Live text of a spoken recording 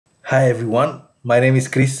Hi everyone, my name is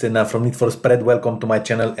Chris and I'm from Need for Spread. Welcome to my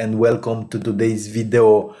channel and welcome to today's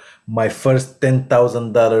video. My first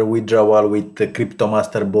 $10,000 withdrawal with the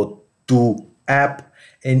CryptoMasterBot 2 app.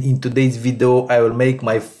 And in today's video, I will make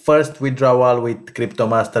my first withdrawal with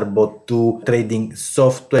CryptoMasterBot 2 trading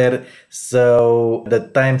software. So the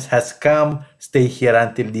times has come. Stay here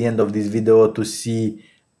until the end of this video to see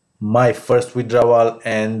my first withdrawal.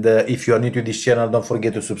 And if you are new to this channel, don't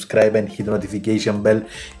forget to subscribe and hit the notification bell.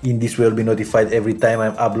 In this way, you'll be notified every time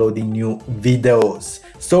I'm uploading new videos.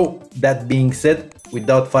 So that being said,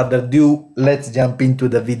 without further ado, let's jump into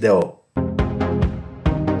the video.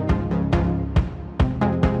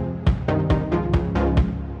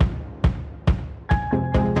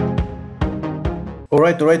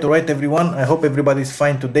 Alright everyone, I hope everybody's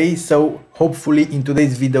fine today. So hopefully in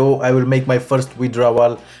today's video I will make my first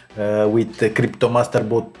withdrawal with the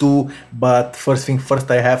CryptoMasterBot 2. But first thing first,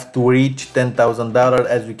 I have to reach $10,000.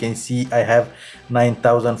 As you can see, I have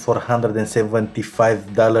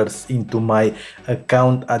 $9,475 into my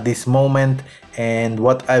account at this moment. And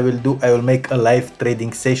what I will do, I will make a live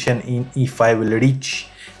trading session. If I will reach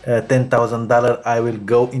 $10,000, I will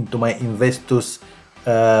go into my investors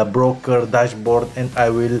broker dashboard and I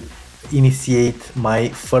will initiate my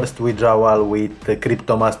first withdrawal with the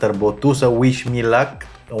CryptoMasterBot 2. So wish me luck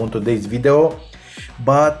on today's video.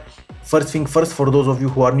 But first thing first, for those of you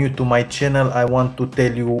who are new to my channel, I want to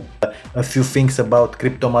tell you a few things about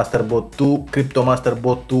CryptoMasterBot 2.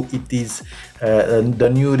 CryptoMasterBot 2, it is the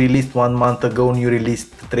new released 1 month ago, new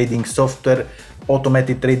released trading software,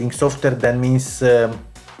 automatic trading software. That means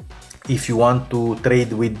if you want to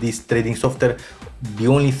trade with this trading software, the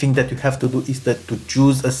only thing that you have to do is to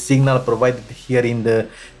choose a signal provided here in the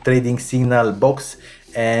trading signal box,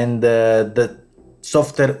 and the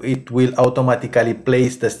software, it will automatically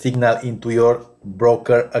place the signal into your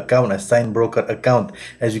broker account, assigned broker account.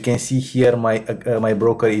 As you can see here, my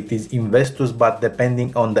broker, it is investors, but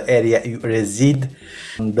depending on the area you reside,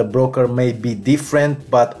 the broker may be different.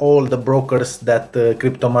 But all the brokers that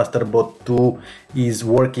CryptoMasterBot 2 is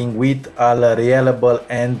working with are reliable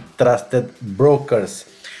and trusted brokers.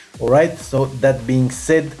 All right, so that being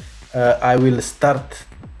said, I will start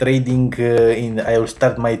trading I will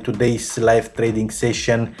start my today's live trading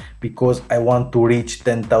session because I want to reach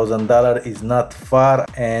 $10,000. It's not far,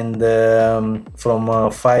 and from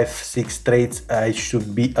 5-6 trades I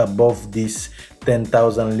should be above this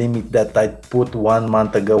 10,000 limit that I put 1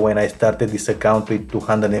 month ago when I started this account with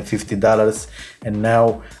 $250, and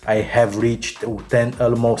now I have reached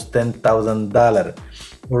almost $10,000.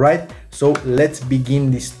 All right, so let's begin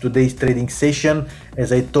this today's trading session.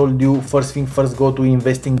 As I told you, first thing first, go to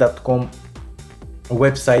investing.com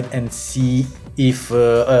website and see if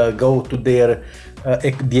go to their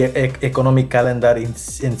economic calendar and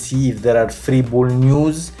see if there are free bull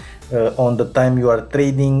news on the time you are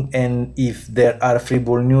trading. And if there are free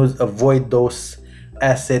bull news, avoid those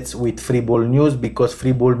assets with free bull news, because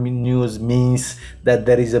free bull news means that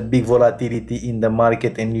there is a big volatility in the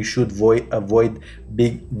market and you should avoid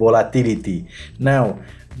big volatility. Now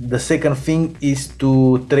the second thing is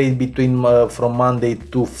to trade between from Monday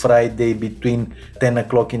to Friday between 10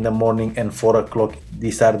 o'clock in the morning and 4 o'clock.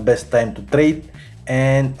 These are best time to trade,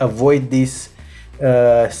 and avoid these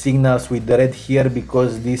signals with the red here,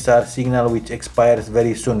 because these are signal which expires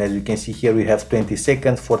very soon. As you can see here, we have 20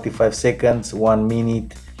 seconds, 45 seconds, 1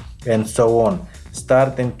 minute, and so on.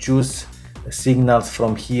 Start and choose signals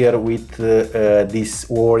from here with this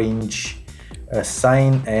orange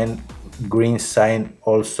sign and green sign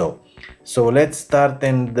also. So let's start,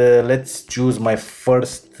 and let's choose my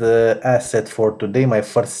first asset for today. My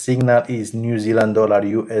first signal is New Zealand dollar,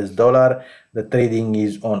 US dollar. The trading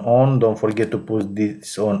is on. Don't forget to put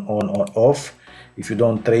this on or off. If you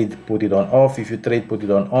don't trade, put it on off. If you trade, put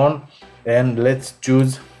it on. And let's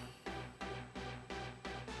choose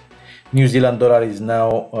New Zealand dollar is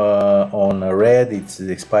now on red. It's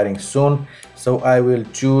expiring soon. So I will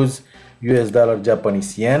choose US dollar,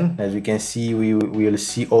 Japanese yen. As you can see, we will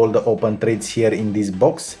see all the open trades here in this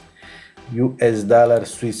box. US dollar,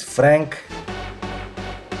 Swiss franc,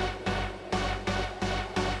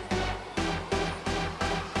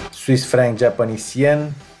 Swiss franc, Japanese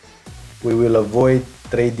yen. We will avoid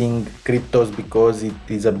trading cryptos because it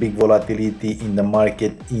is a big volatility in the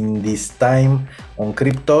market in this time on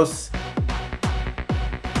cryptos.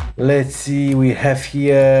 Let's see, we have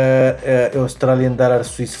here Australian dollar,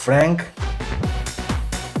 Swiss franc,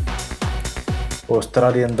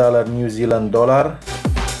 Australian dollar, New Zealand dollar.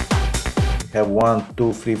 We have 1,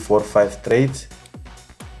 2, 3, 4, 5 trades.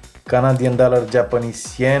 Canadian dollar,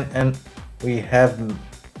 Japanese yen, and we have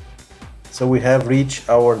reached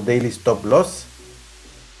our daily stop loss.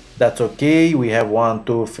 That's okay. We have 1,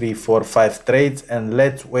 2, 3, 4, 5 trades, and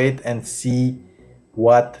let's wait and see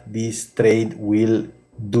what this trade will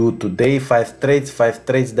do today. 5 trades.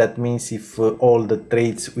 That means if all the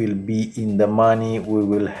trades will be in the money, we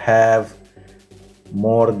will have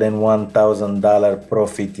more than $1,000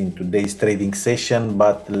 profit in today's trading session.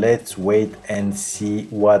 But let's wait and see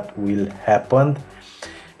what will happen.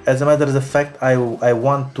 As a matter of fact, I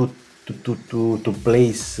want to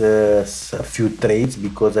place a few trades,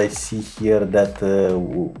 because I see here that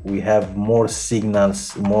we have more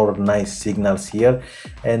signals, more nice signals here,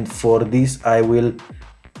 and for this I will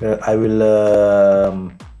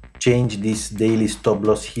change this daily stop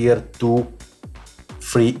loss here to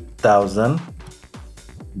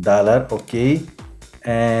 $3,000. Okay,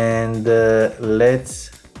 and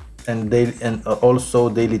also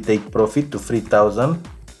daily take profit to 3,000,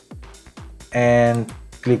 and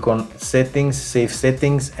click on settings, save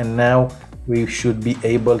settings, and now we should be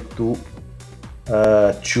able to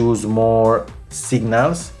choose more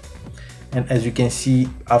signals. And as you can see,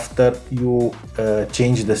 after you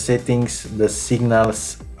change the settings, the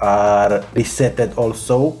signals are resetted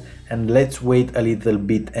also. And let's wait a little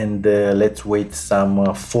bit, and let's wait some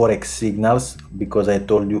forex signals, because I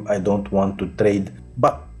told you I don't want to trade.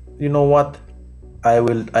 But you know what, I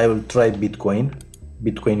will try Bitcoin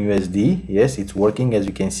USD. Yes, it's working, as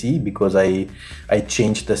you can see, because I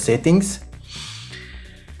changed the settings.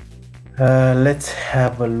 Let's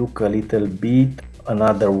have a look a little bit.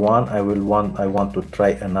 Another one, I want to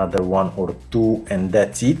try another one or two, and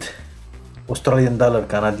that's it. Australian dollar,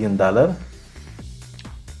 Canadian dollar.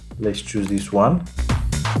 Let's choose this one,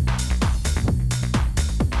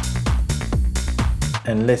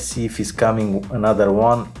 and let's see if it's coming another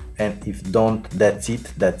one, and if don't, that's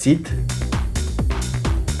it.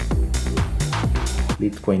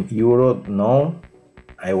 Bitcoin euro, no,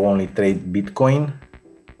 I only trade Bitcoin.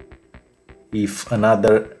 If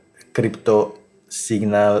another crypto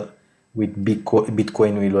signal with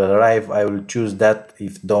Bitcoin will arrive, I will choose that.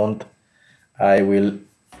 If don't, I will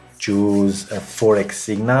choose a forex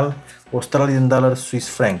signal, Australian dollar, Swiss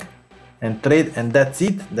franc, and trade. And that's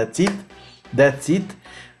it.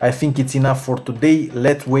 I think it's enough for today.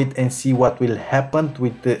 Let's wait and see what will happen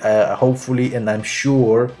with hopefully, and I'm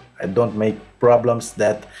sure I don't make problems,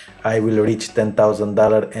 that I will reach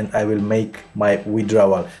 $10,000 and I will make my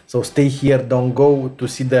withdrawal. So stay here, don't go, to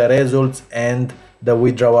see the results and the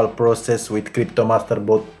withdrawal process with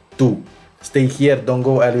CryptoMasterBot 2. Stay here, don't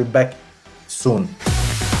go, I'll be back soon.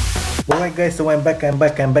 Alright guys, so I'm back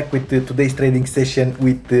with today's trading session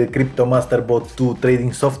with CryptoMasterBot 2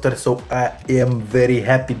 trading software. So I am very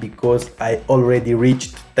happy because I already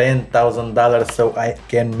reached $10,000, so I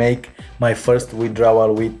can make my first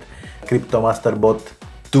withdrawal with CryptoMasterBot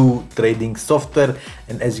 2 trading software.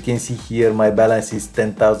 And as you can see here, my balance is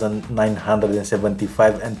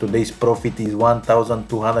 10,975 and today's profit is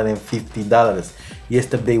 $1,250.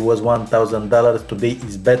 Yesterday was $1,000, today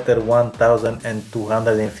is better,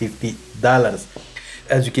 $1,250.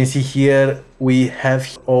 As you can see here, we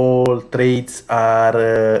have all trades are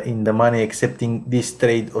in the money excepting this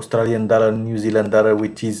trade, Australian dollar, New Zealand dollar,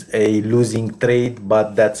 which is a losing trade,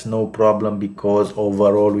 but that's no problem because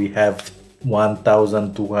overall we have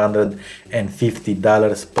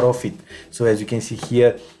 $1,250 profit. So as you can see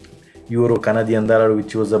here, Euro, Canadian dollar,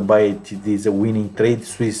 which was a buy, it is a winning trade.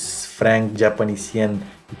 Swiss franc, Japanese yen,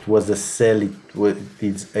 it was a sell,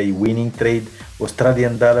 it's a winning trade.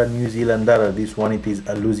 Australian dollar, New Zealand dollar, this one it is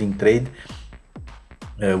a losing trade,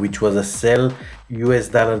 which was a sell. US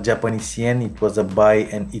dollar, Japanese yen, it was a buy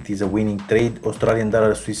and it is a winning trade. Australian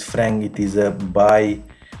dollar, Swiss franc, it is a buy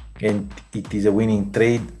and it is a winning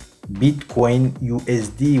trade. Bitcoin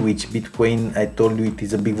USD, which Bitcoin, I told you it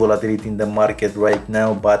is a big volatility in the market right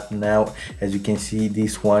now, but now as you can see,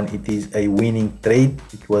 this one it is a winning trade.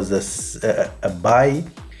 It was a buy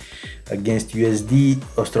against USD.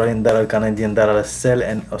 Australian dollar, Canadian dollar, sell,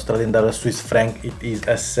 and Australian dollar, Swiss franc, it is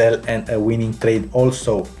a sell and a winning trade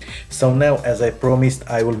also. So now, as I promised,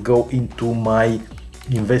 I will go into my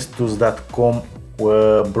investors.com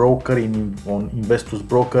broker on Investors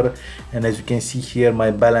Broker, and as you can see here,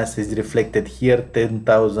 my balance is reflected here,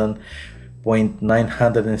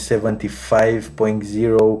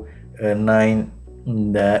 10,975.09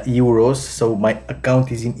 euros. So my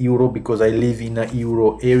account is in euro because I live in a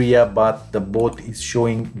euro area, but the bot is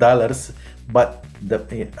showing dollars. But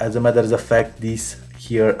as a matter of fact, these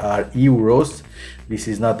here are euros. This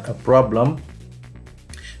is not a problem.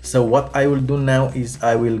 So what I will do now is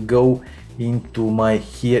I will go into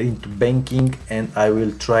into banking and I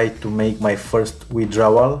will try to make my first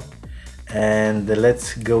withdrawal. And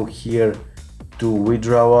let's go here to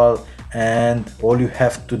withdrawal, and all you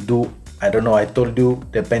have to do, I don't know, I told you,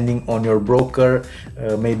 depending on your broker,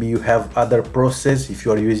 maybe you have other process. If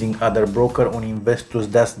you are using other broker on Investors,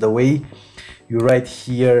 that's the way. You write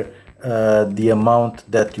here the amount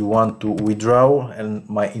that you want to withdraw, and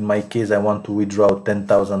in my case I want to withdraw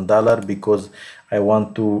 $10,000 because I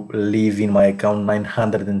want to leave in my account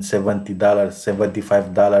 $970,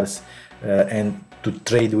 $75, and to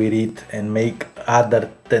trade with it and make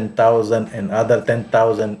other 10,000 and other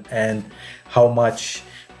 10,000, and how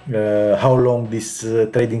long this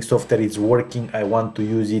trading software is working. I want to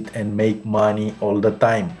use it and make money all the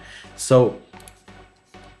time. So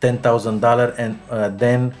 $10,000, and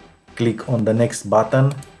then click on the next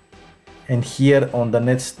button, and here on the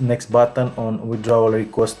next button on withdrawal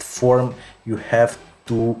request form, you have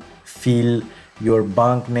to fill your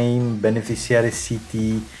bank name, beneficiary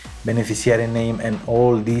city, beneficiary name, and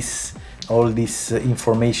all this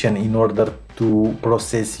information in order to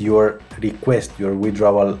process your request, your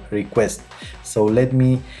withdrawal request. So let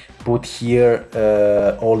me put here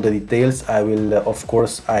all the details. I will of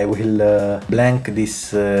course I will blank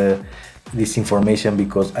this information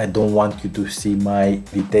because I don't want you to see my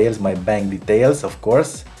details, my bank details, of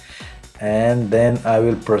course. And then I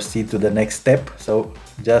will proceed to the next step. So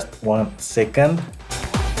just 1 second.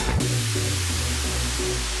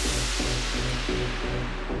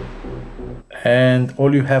 And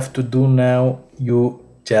all you have to do now, you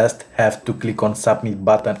just have to click on submit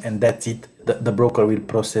button, and that's it. The broker will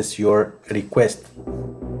process your request.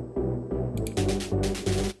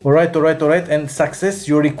 Alright, and success.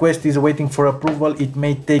 Your request is waiting for approval. It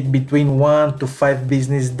may take between 1 to 5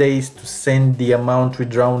 business days to send the amount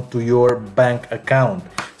withdrawn to your bank account.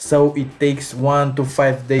 So it takes 1 to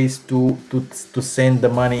 5 days to send the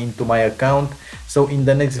money into my account. So in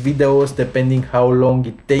the next videos, depending how long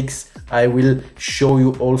it takes, I will show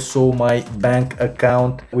you also my bank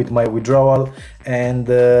account with my withdrawal. And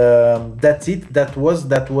that's it. That was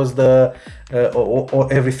the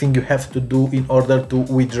everything you have to do in order to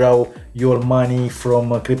withdraw your money from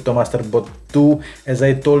CryptoMaster Bot 2. As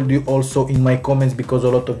I told you also in my comments, because a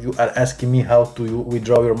lot of you are asking me how to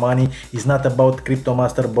withdraw your money. It's not about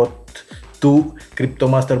CryptoMaster Bot 2.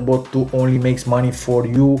 CryptoMaster Bot 2 only makes money for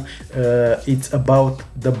you. It's about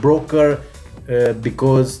the broker,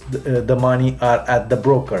 because the money are at the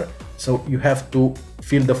broker. So you have to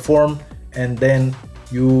fill the form, and then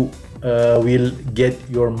you will get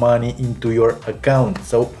your money into your account.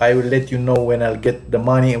 So I will let you know when I'll get the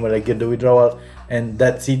money and when I get the withdrawal. And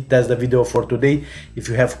that's it. That's the video for today. If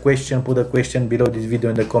you have question, put a question below this video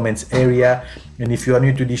in the comments area. And if you are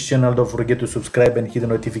new to this channel, don't forget to subscribe and hit the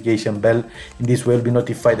notification bell. In this way, you'll be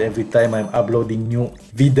notified every time I'm uploading new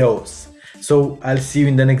videos. So I'll see you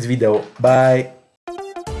in the next video. Bye.